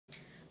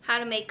How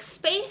to Make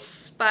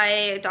Space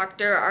by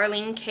Dr.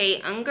 Arlene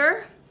K.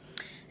 Unger,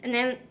 and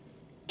then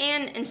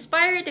an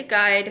inspired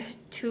guide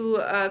to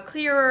a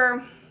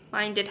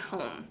clearer-minded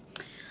home.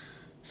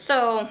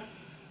 So,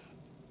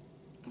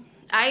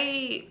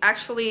 I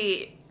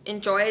actually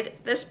enjoyed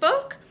this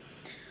book.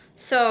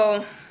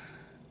 So,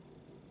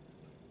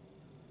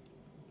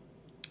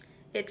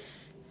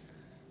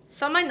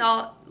 some might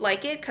not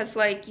like it because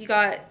you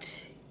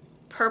got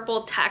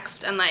purple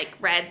text and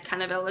red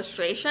kind of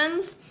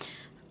illustrations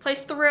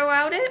placed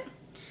throughout it,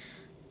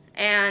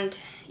 and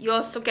you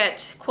also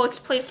get quotes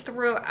placed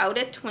throughout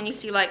it when you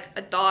see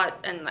a dot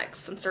and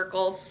some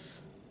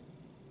circles,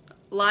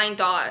 line,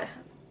 dot,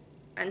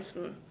 and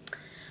some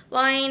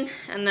line,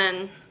 and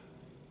then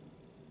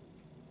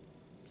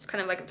it's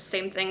kind of the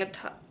same thing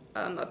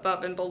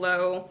above and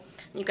below,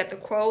 and you get the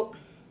quote.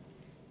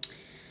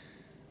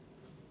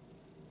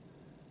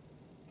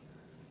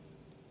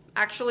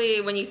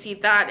 Actually, when you see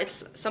that,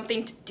 it's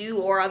something to do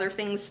or other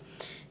things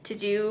to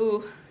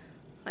do,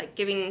 like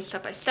giving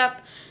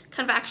step-by-step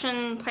kind of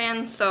action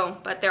plan. So,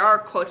 but there are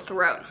quotes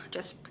throughout.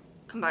 Just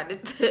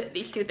combined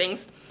these two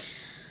things.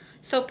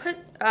 So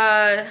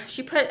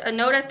she put a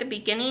note at the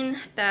beginning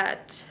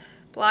that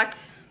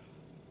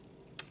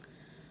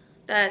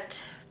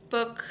that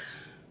book,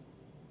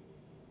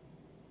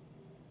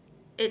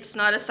 it's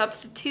not a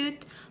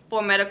substitute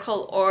for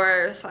medical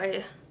or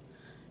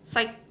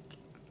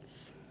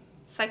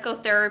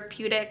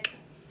psychotherapeutic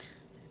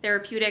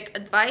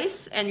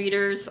advice, and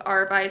readers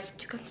are advised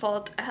to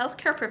consult a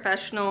healthcare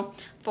professional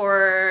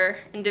for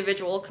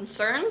individual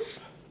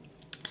concerns.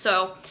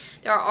 So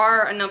there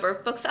are a number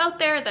of books out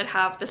there that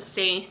have the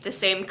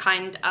same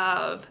kind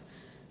of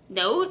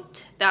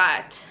note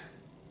that,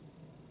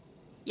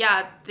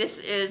 yeah, this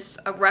is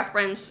a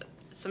reference,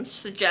 some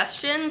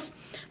suggestions,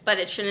 but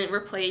it shouldn't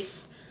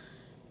replace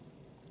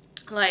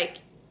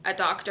a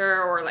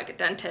doctor or a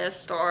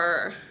dentist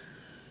or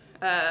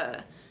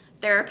a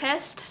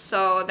therapist.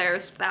 So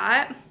there's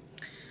that.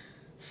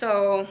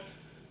 So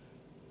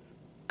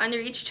under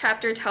each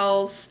chapter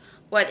tells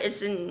what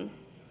is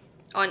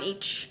on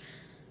each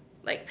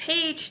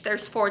page.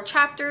 There's 4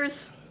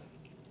 chapters.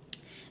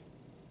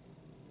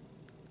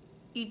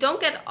 You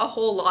don't get a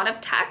whole lot of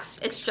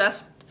text. It's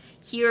just,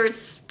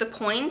 here's the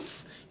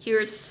points,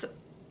 here's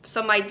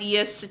some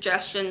ideas,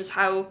 suggestions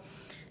how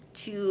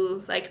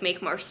to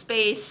make more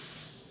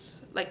space,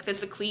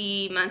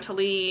 physically,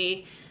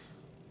 mentally,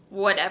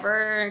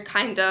 whatever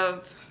kind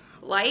of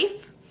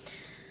life.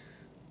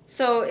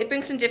 So it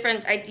brings in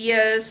different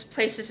ideas,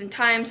 places, and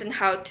times, and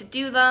how to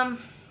do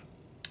them.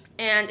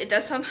 And it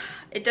does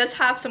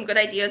have some good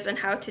ideas on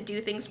how to do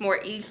things more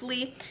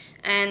easily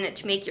and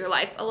to make your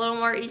life a little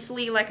more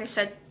easily, like I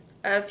said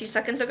a few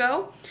seconds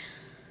ago.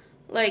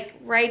 Like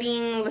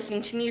writing,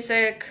 listening to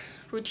music,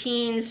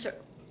 routines,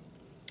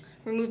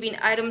 removing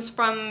items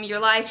from your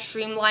life,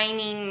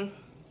 streamlining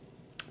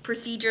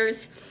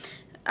procedures,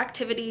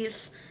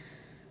 activities.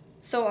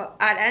 So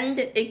at end,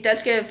 it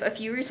does give a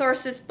few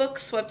resources,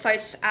 books,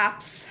 websites,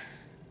 apps,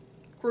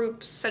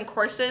 groups, and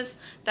courses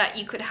that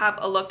you could have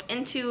a look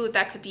into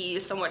that could be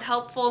somewhat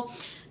helpful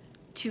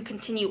to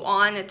continue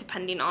on,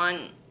 depending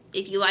on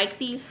if you like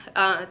the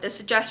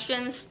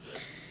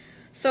suggestions.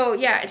 So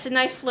yeah, it's a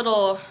nice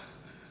little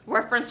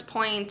reference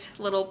point,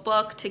 little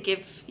book to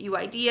give you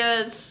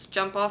ideas,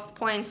 jump off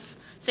points,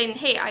 saying,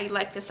 hey, I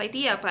like this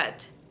idea,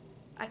 but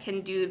I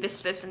can do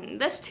this, this, and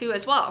this too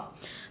as well.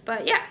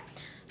 But yeah,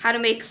 How to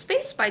Make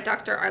Space by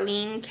Dr.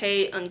 Arlene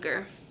K.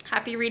 Unger.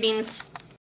 Happy readings.